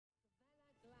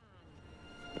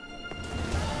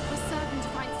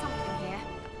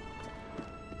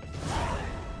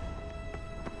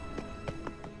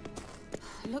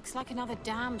Looks like another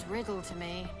damned riddle to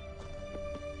me.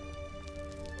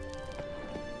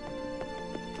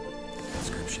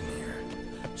 Inscription here.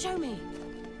 Show me.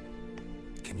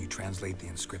 Can you translate the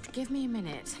inscription? Give me a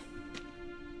minute.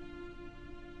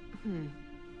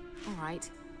 All right.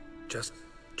 Just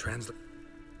translate.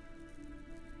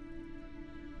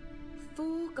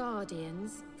 4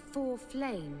 guardians, 4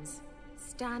 flames,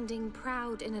 standing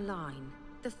proud in a line.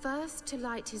 The first to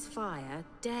light his fire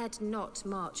dared not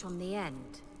march on the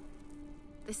end.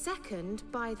 The second,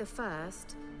 by the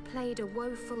first, played a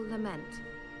woeful lament.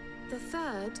 The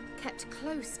third kept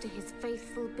close to his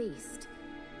faithful beast.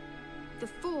 The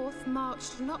fourth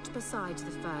marched not beside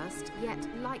the first, yet,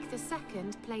 like the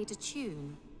second, played a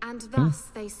tune. And thus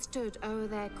they stood o'er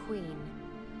their queen,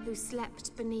 who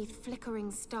slept beneath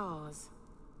flickering stars.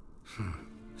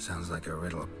 Sounds like a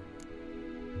riddle.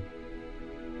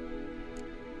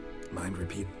 Mind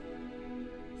repeat?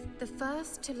 The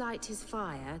first to light his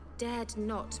fire dared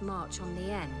not march on the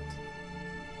end.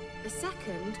 The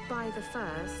second, by the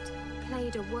first,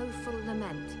 played a woeful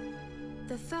lament.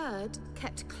 The third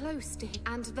kept close to him,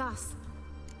 and thus...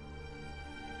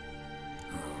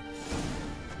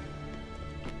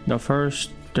 The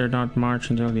first did not march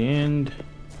until the end.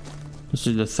 This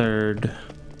is the third.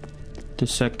 The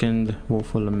second,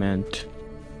 woeful lament.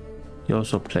 He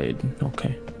also played.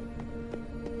 Okay.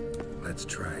 Let's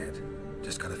try it.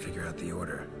 Just gotta figure out the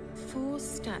order. 4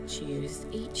 statues,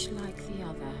 each like the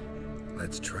other.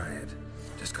 Let's try it.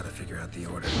 Just gotta figure out the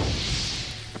order.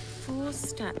 4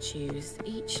 statues,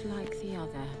 each like the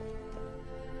other.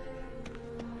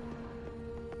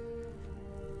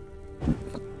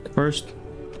 First.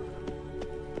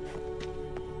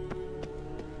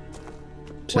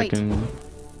 Second. Wait.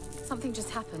 Something just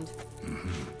happened.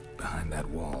 Behind that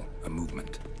wall, a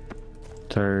movement.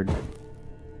 Third.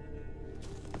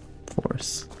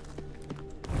 Fourth.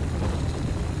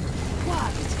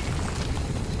 What?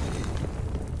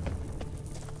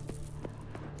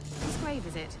 Whose grave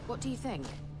is it? What do you think?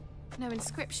 No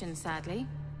inscription, sadly.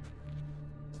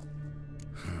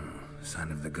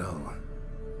 Sign of the gull.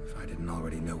 If I didn't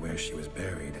already know where she was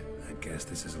buried, I'd guess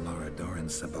this is Laura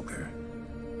Doran's sepulcher.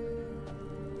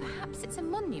 Perhaps it's a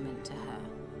monument to her.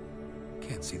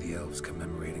 Can't see the elves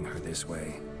commemorating her this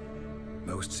way.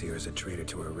 Most see her as a traitor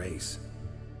to her race.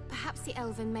 Perhaps the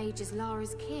elven mage is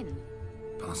Lara's kin.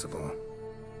 Possible.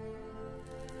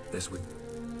 This would...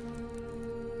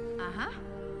 Uh-huh.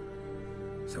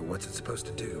 So what's it supposed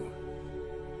to do?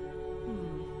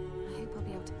 I hope I'll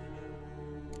be able to...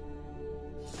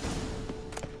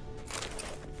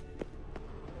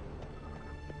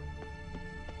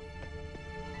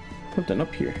 Something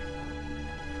up here.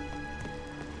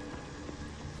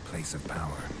 Place of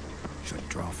power. Should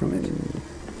draw from it.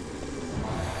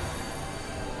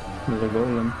 The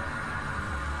golem.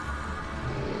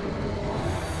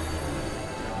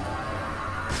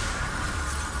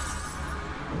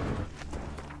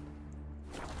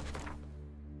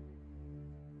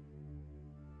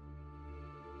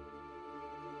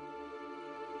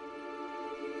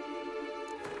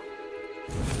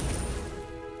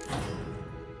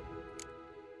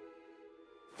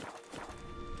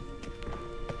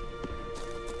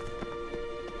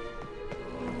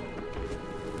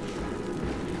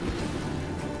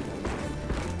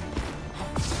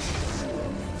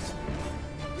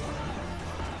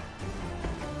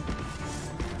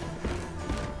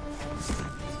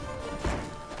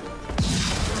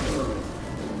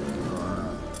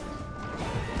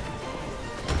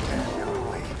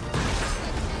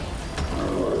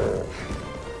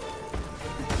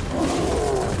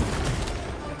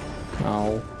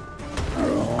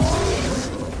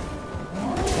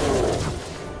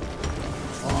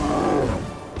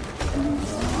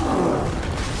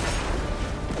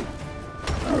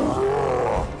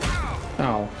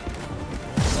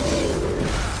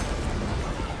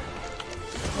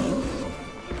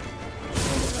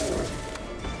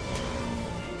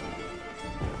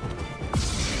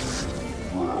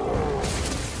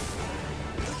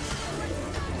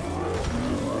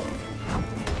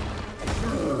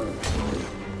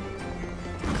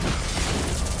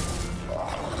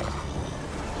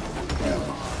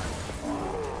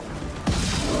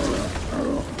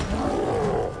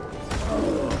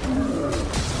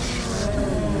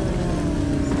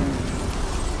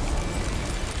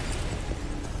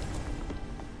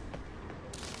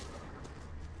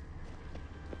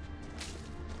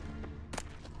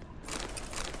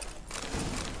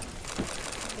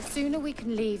 The sooner we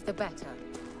can leave, the better.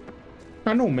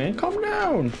 I know, man. Calm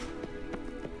down.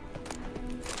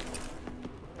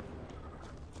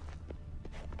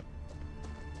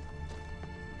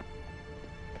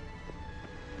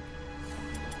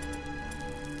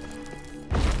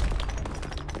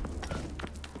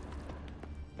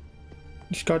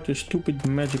 Just got your stupid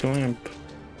magic lamp.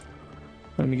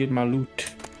 Let me get my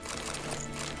loot.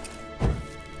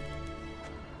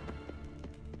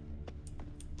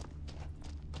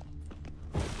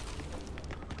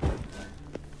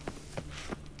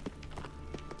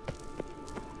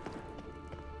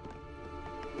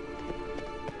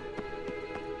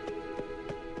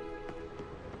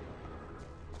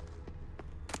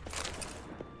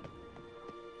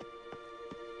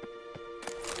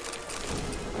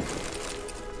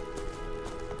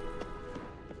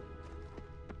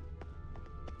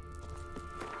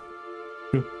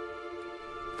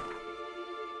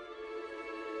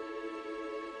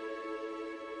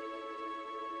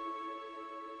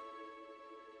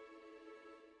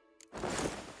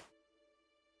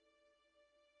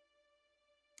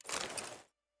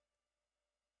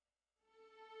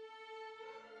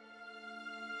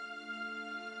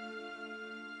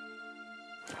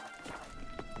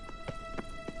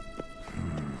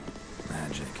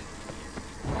 Magic.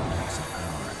 Some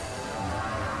power.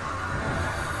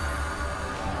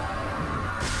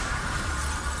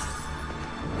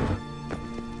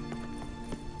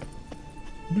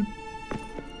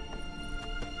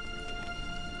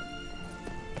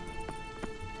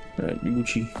 Alright,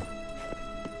 Gucci.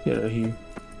 Get out of here.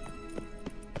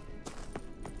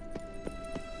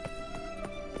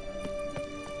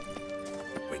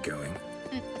 We going?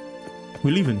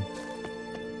 We're leaving.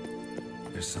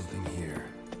 There's something here.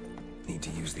 Need to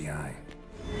use the eye.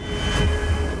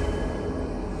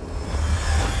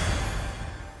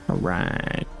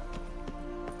 Alright.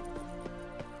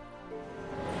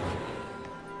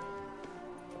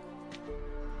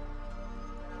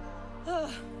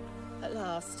 At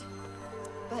last.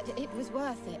 But it was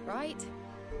worth it, right?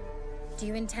 Do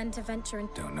you intend to venture in?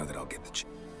 Don't know that I'll get the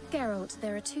Geralt,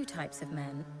 there are two types of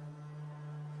men.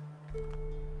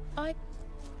 I'll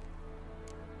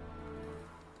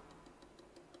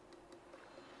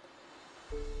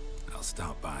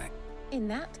stop by. In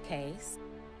that case...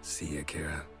 See ya,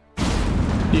 Kira.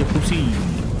 Yeah, pussy.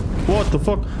 What the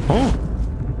fuck? Huh?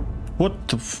 What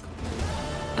the f...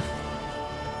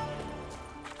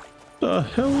 The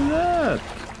hell is that?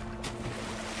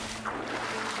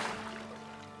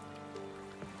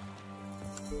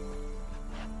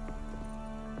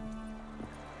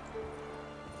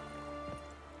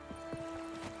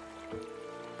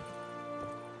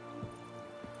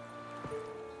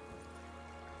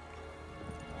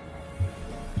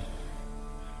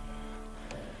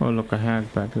 Oh, look, a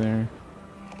hag back there.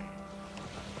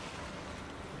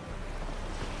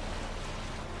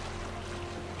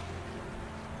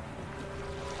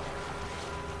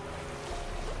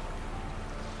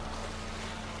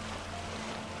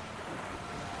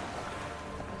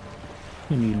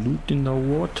 Any loot in the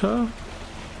water?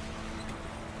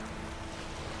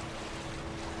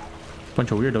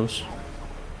 Bunch of weirdos.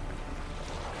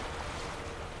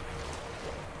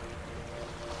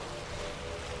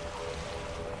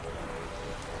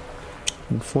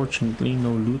 Unfortunately,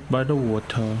 no loot by the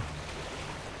water.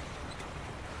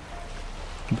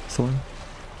 Thorn.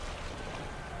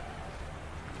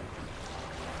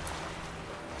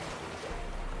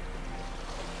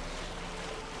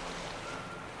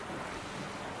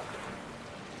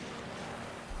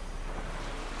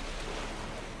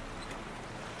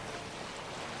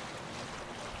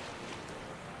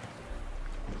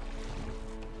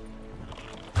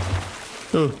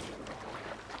 Oh.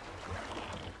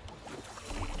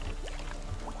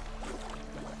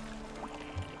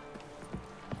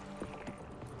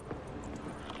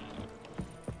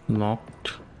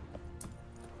 Locked.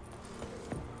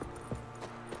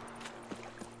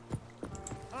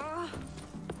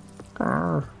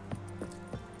 Arr.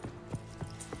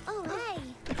 Oh, hey!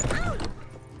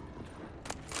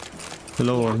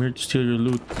 Hello, I'm here to steal your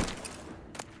loot.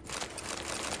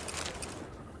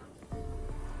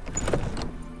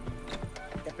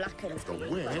 The black and The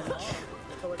witch?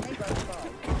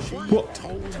 What?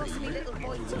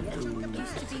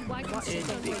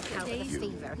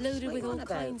 Loaded with all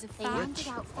kinds of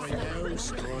fat. I now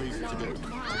strive to get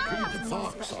the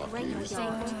fox off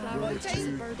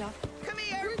you. Come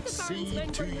here! See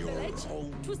to your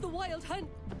home. It was the wild hunt.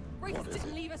 Right, What is didn't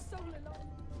it? leave a soul alone.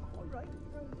 All right.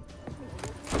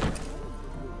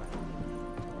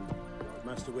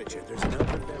 Master Witcher, there's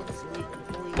nothing else we can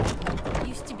find.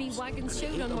 Used to be wagons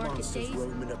And showed on the market monsters days.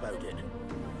 roaming about it.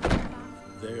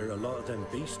 There are a lot of them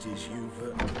beasties you've,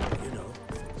 you know.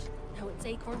 Now it's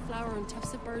acorn flour and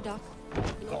tufts of burdock.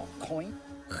 Got a coin?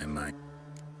 I might.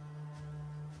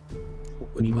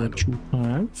 Me what you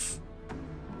have?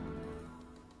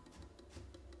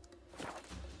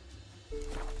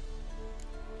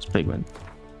 Let's play one.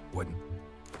 Wouldn't.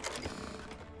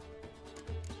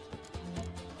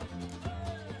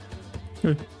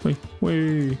 Wait.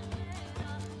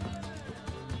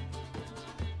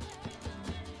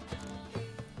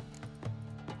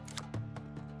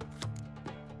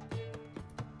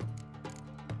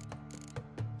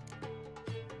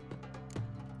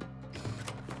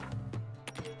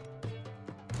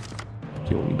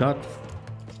 See what we got.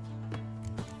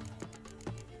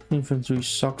 Infantry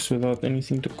sucks without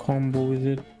anything to combo with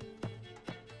it.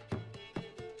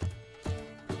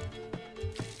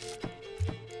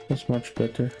 That's much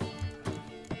better.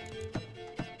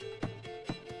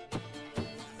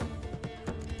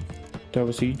 Do I have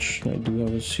a siege? I do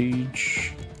have a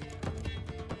siege.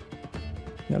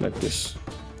 I like this.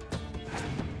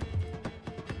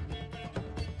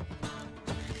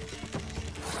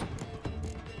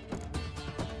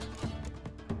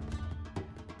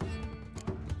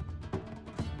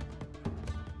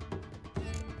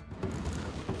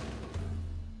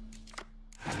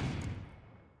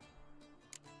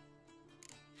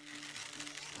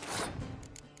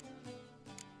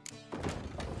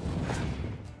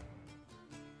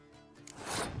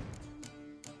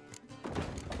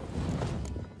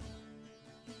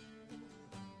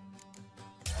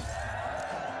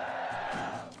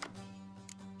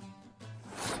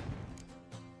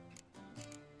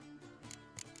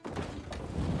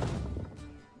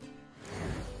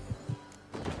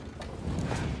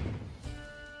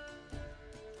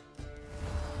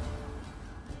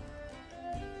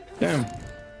 Damn.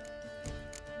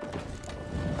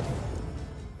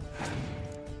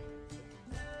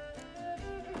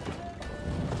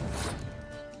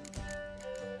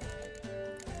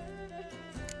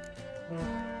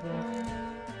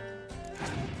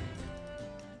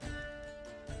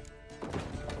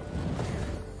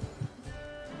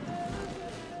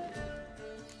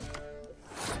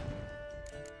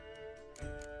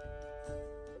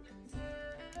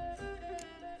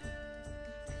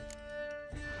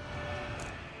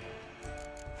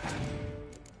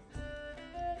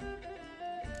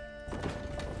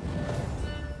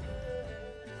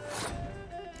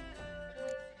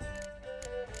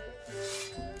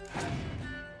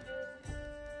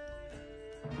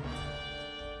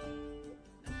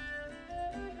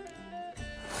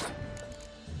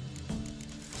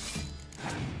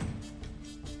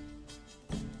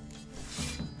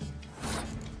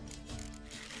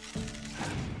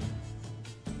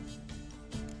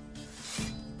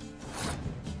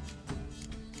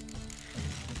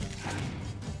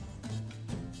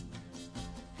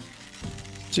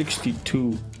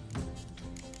 $62.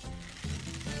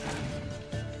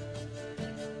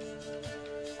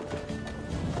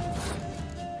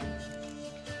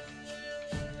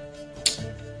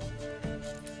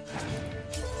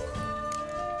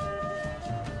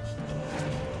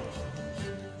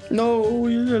 No,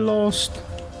 you lost.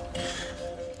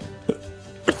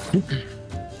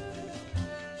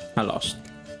 I lost.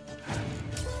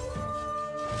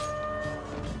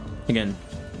 Again.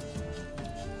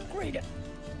 Great.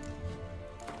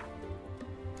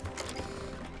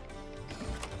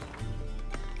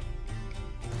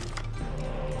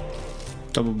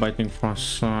 Double biting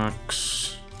frost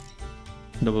sucks.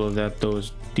 Double of that though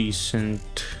is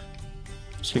decent.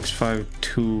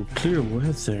 652 clear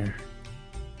weather.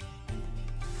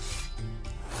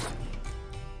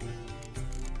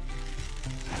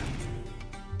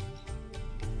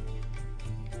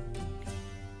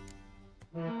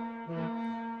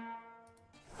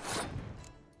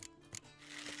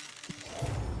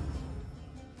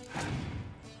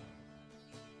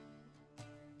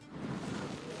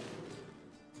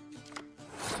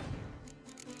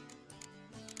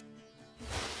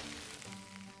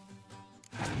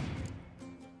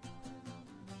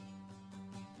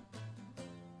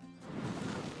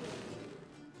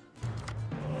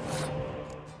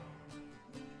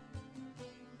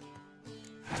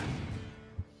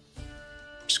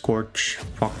 Scorch,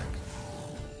 fuck.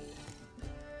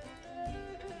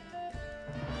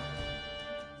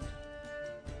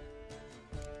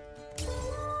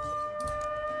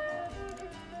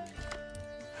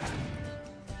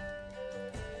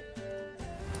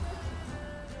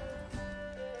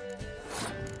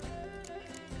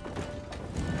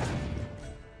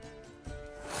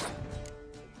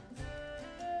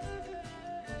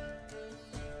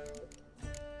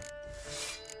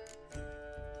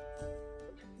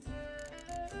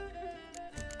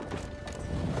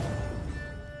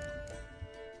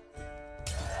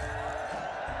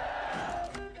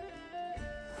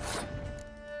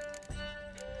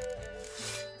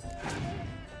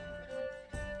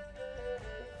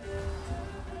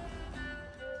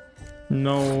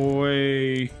 No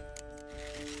way.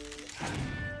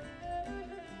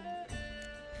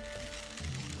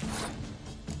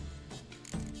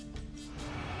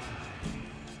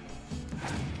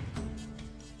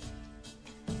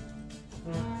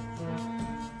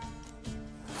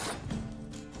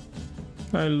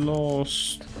 I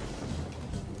lost.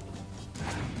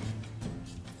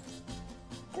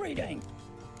 Greeting.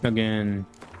 Again.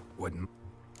 Wouldn't.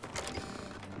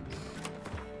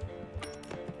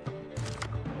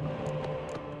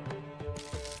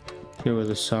 Here with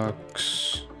the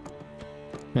socks.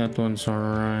 That one's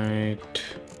alright.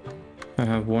 I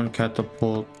have one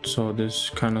catapult, so this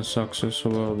kind of sucks as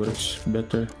well, but it's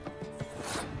better.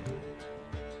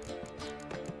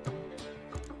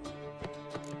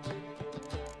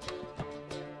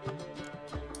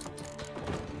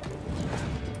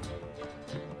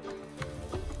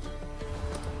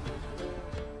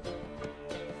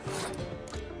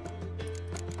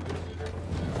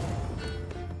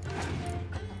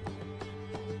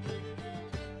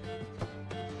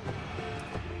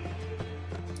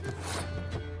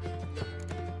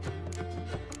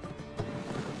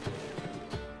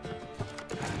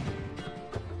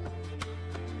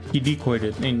 He decoyed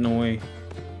it, ain't no way.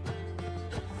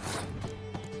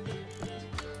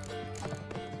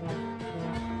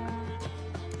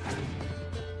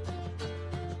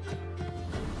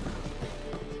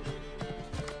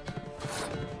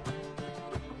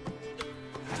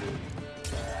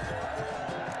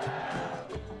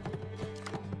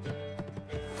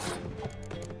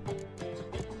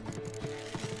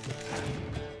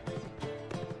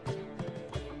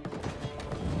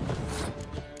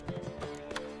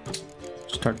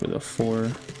 Start with a 4.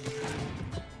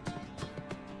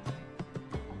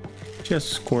 Just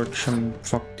Scorch, I'm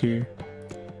fucked here.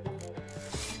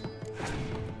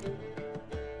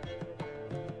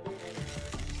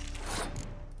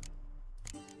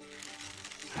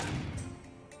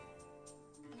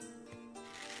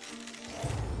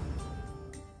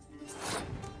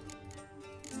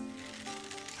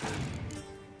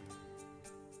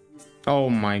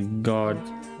 Oh my god.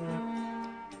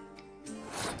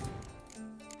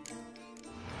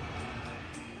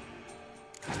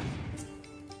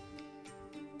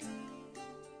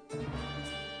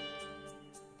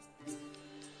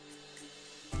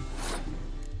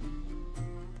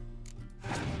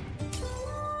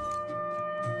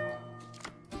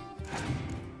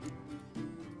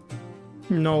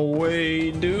 No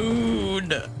way,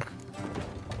 dude.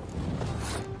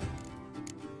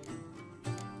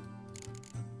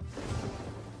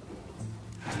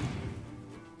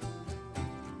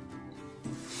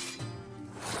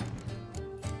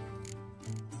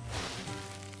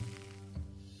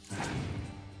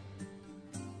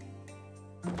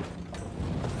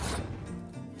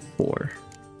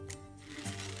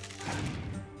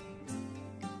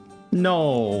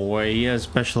 No way, he has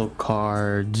special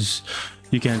cards.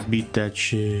 You can't beat that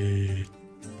shit.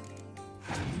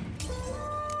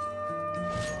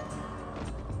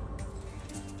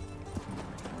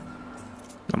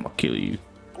 I'm gonna kill you.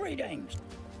 Greetings.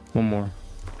 One more.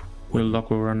 Your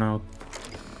luck will run out.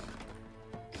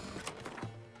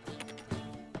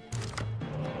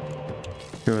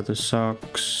 Here are the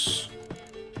socks.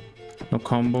 No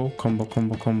combo, combo,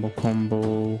 combo, combo,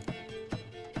 combo.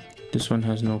 This one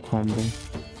has no combo.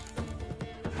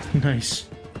 Nice.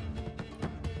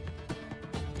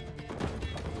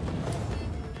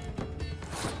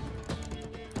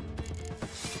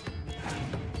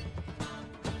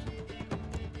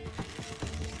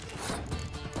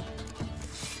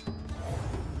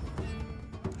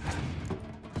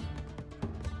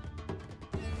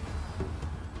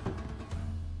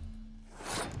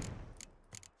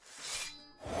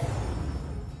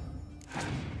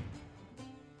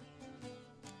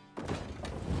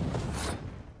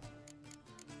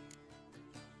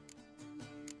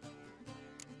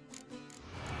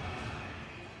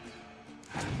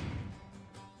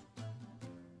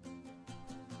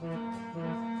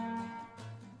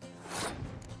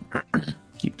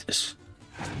 Keep this.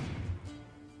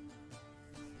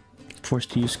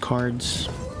 Forced to use cards.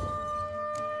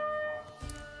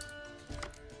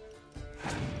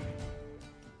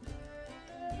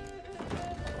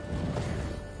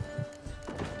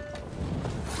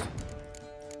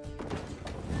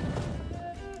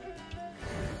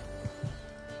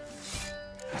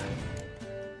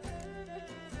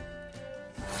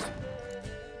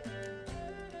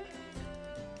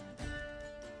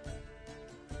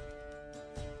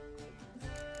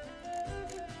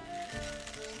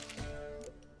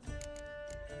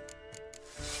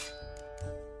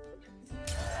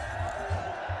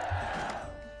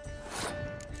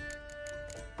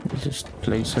 Just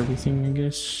place everything, I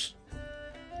guess.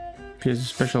 If his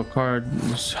special card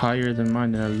is higher than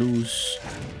mine, then I lose.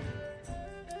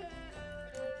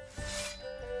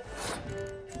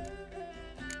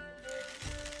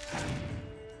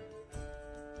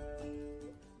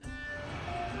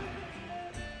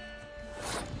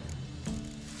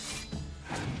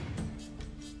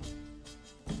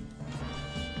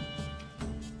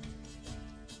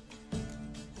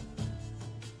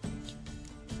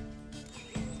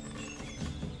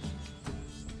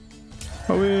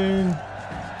 Owen!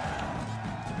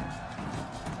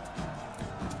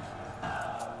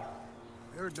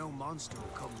 Heard no monster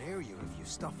will come near you if you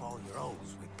stuff all your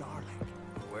holes with garlic.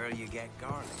 Where you get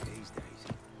garlic these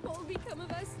days? What will become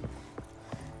of us?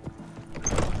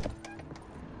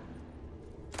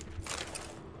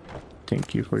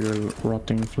 Thank you for your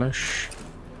rotting flesh.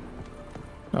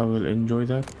 I will enjoy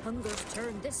that. Hunger's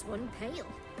turned this one pale.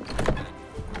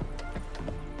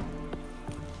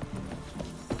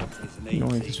 No,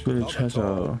 this village has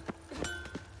a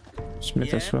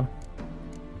smith as well.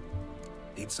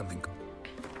 Need something.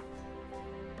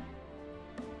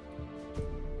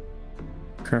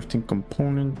 Crafting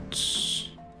components.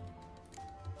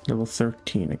 Level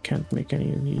 13. I can't make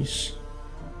any of these.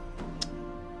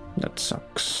 That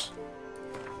sucks.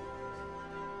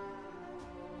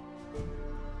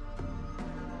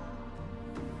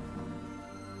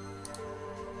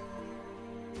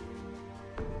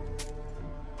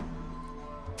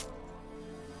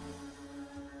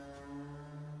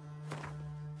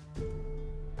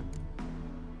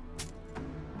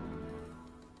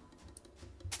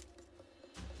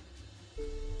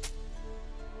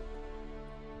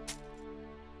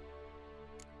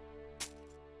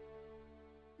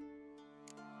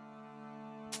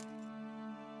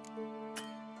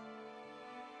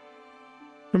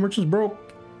 The merchant's broke.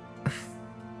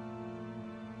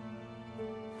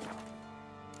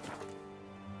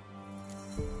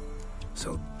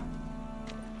 So,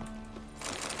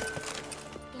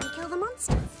 Gonna kill the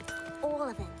monsters? All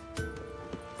of them.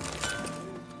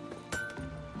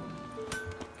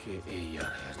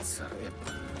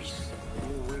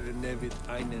 Over Nevid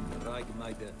einen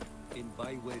Ragmeide in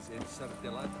Bywes en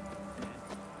Sardelat.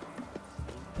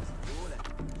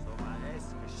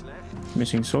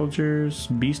 Missing soldiers.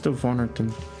 Beast of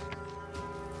Honorton.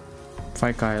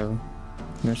 Fike Isle.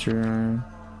 Nursery.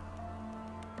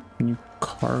 New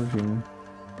carving.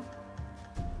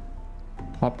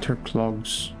 Popped her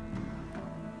clogs.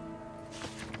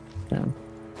 Damn.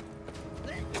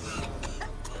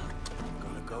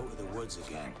 Gonna go to the woods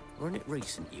again. Weren't it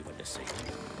recent you were to see?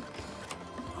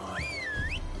 Aye.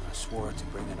 I swore to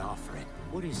bring an offering.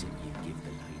 What is it you give the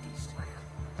ladies?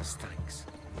 As thanks.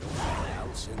 You'll find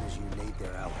out soon as you need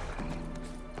their help.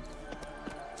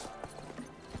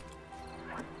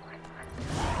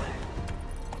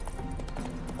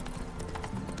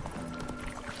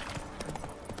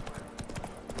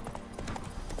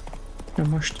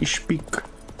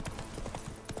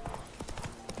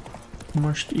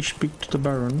 Must I speak to the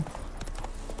Baron?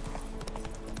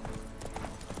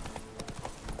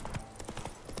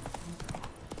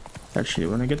 Actually,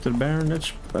 when I get to the Baron,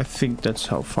 I think that's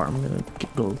how far I'm gonna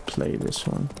go play this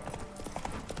one.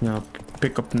 Now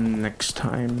pick up next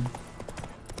time.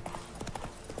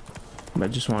 But I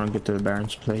just want to get to the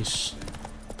Baron's place.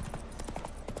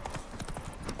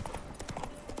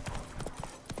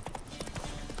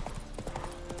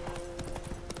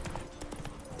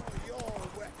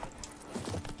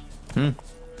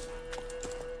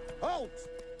 Halt!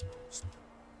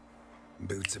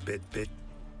 boots a bit.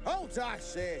 Halt, I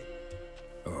say!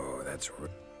 Oh, that's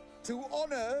To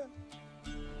honor.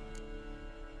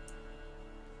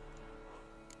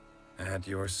 at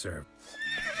your service.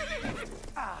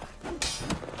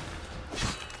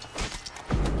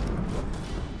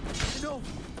 No,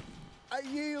 I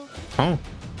yield. Oh,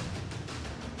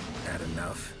 Had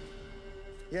enough.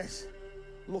 Yes,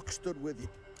 luck stood with you.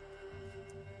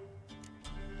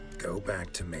 Go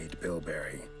back to Maid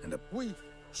Bilberry and We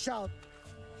shall.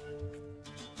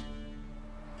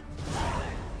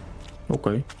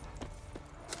 okay.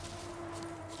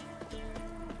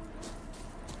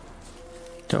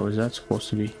 That was that supposed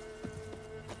to be?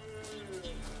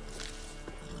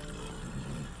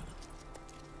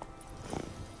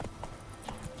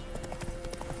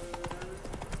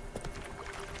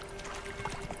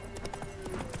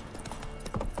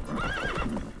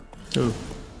 Oh.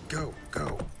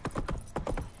 Go.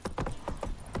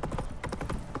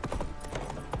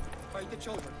 Fight the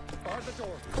children. Bar the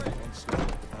door. Quick.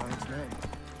 Lord's name.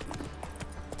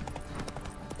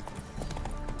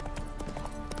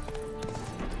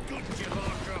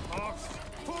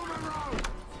 Pull them round.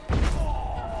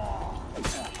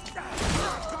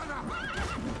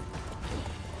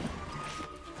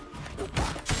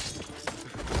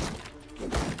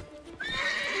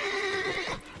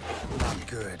 Not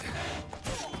good.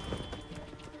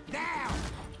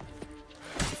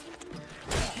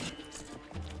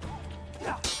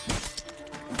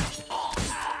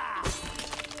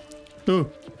 Oh.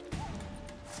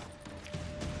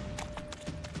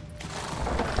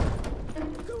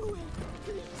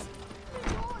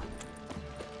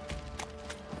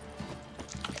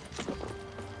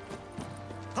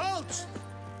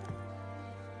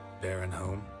 Baron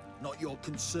home? Not your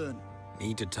concern.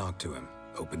 Need to talk to him.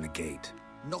 Open the gate.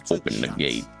 Not a Open the chance.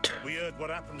 gate. We heard what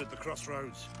happened at the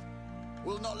crossroads.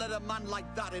 We'll not let a man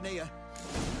like that in here.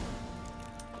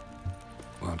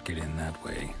 Won't get in that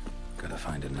way. Gotta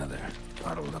find another.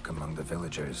 Ought to look among the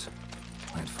villagers.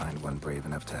 Might find one brave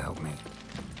enough to help me.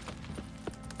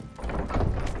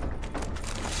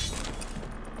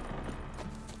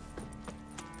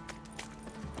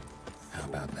 How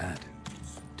about that?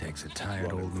 Takes a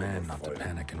tired old man not to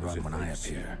panic and run when I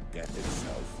appear. Death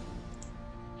itself.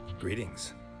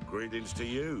 Greetings. Greetings to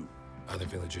you. Other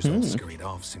villagers all scurried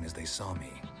off soon as they saw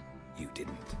me. You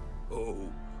didn't. Oh,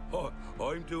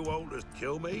 I'm too old to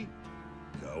kill me?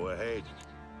 Go ahead.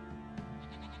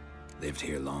 Lived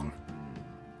here long.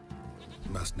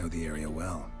 Must know the area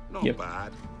well. Not Yep.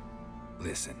 bad.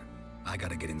 Listen, I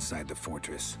gotta get inside the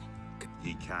fortress.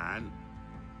 He can.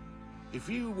 If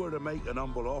you were to make an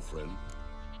humble offering,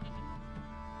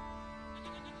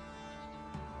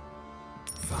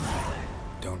 Fine.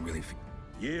 Don't really feel...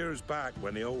 years back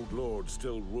when the old lord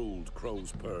still ruled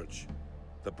Crow's Perch,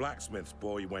 the blacksmith's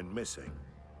boy went missing.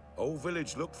 Whole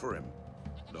village looked for him.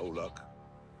 No luck.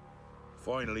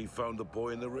 Finally found the boy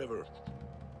in the river.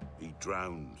 He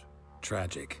drowned.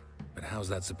 Tragic. But how's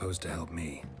that supposed to help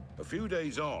me? A few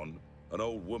days on, an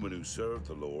old woman who served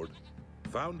the lord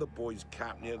found the boy's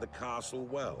cap near the castle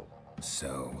well.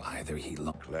 So, either he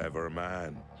Clever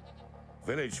man.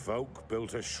 Village folk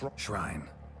built a shrine.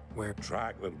 Where?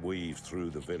 track that weaves through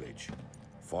the village.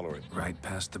 Follow it. Right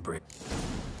past the brick.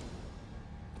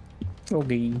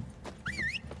 Okay.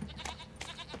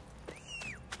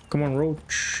 Come on,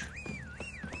 Roach.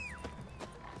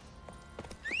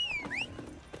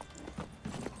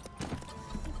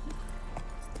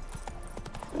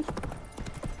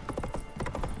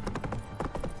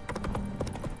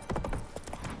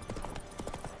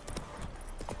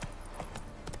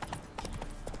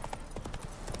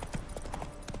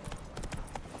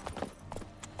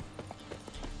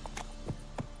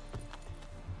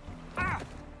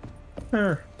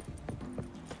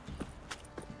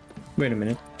 Wait a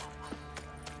minute.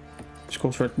 This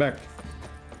goes right back.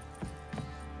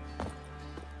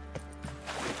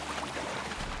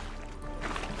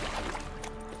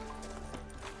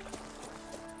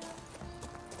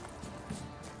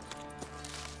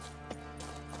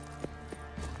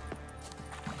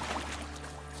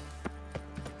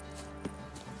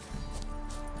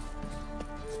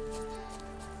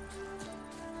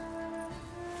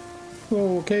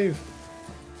 Oh, cave.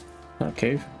 Not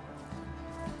cave.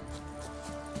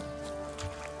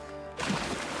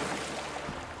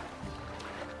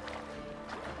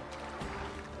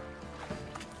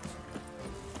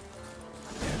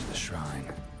 There's the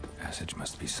shrine. Passage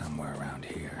must be somewhere around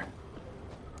here.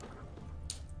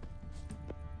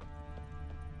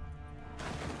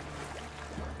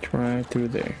 Right through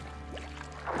there.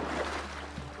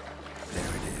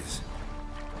 There it is.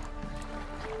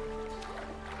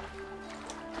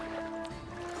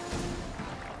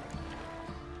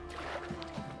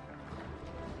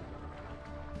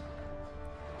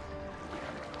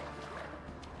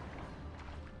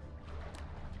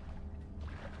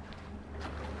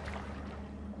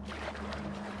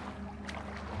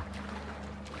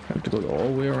 Have to go all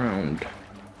the way around.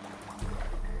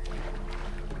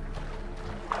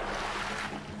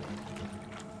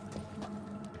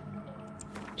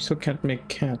 Still can't make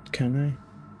cat, can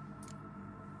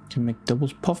I? Can make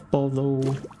doubles puffball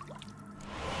though.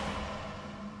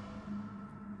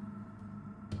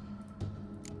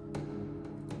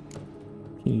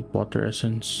 Need water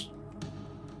essence.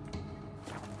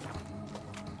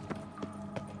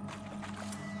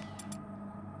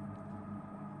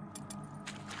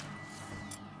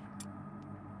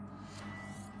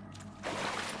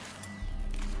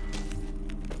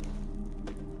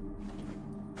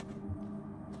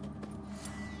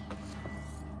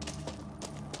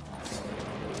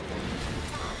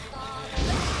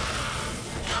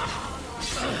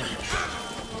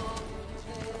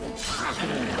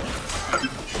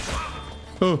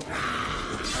 Oh.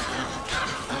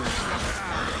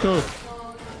 Go.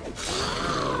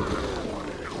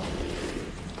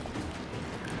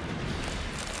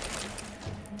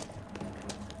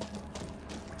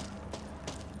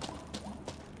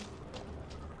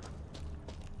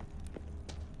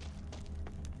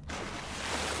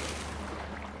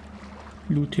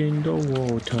 Loot in the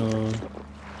water.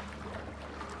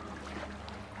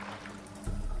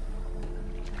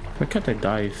 Why can't I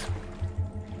dive?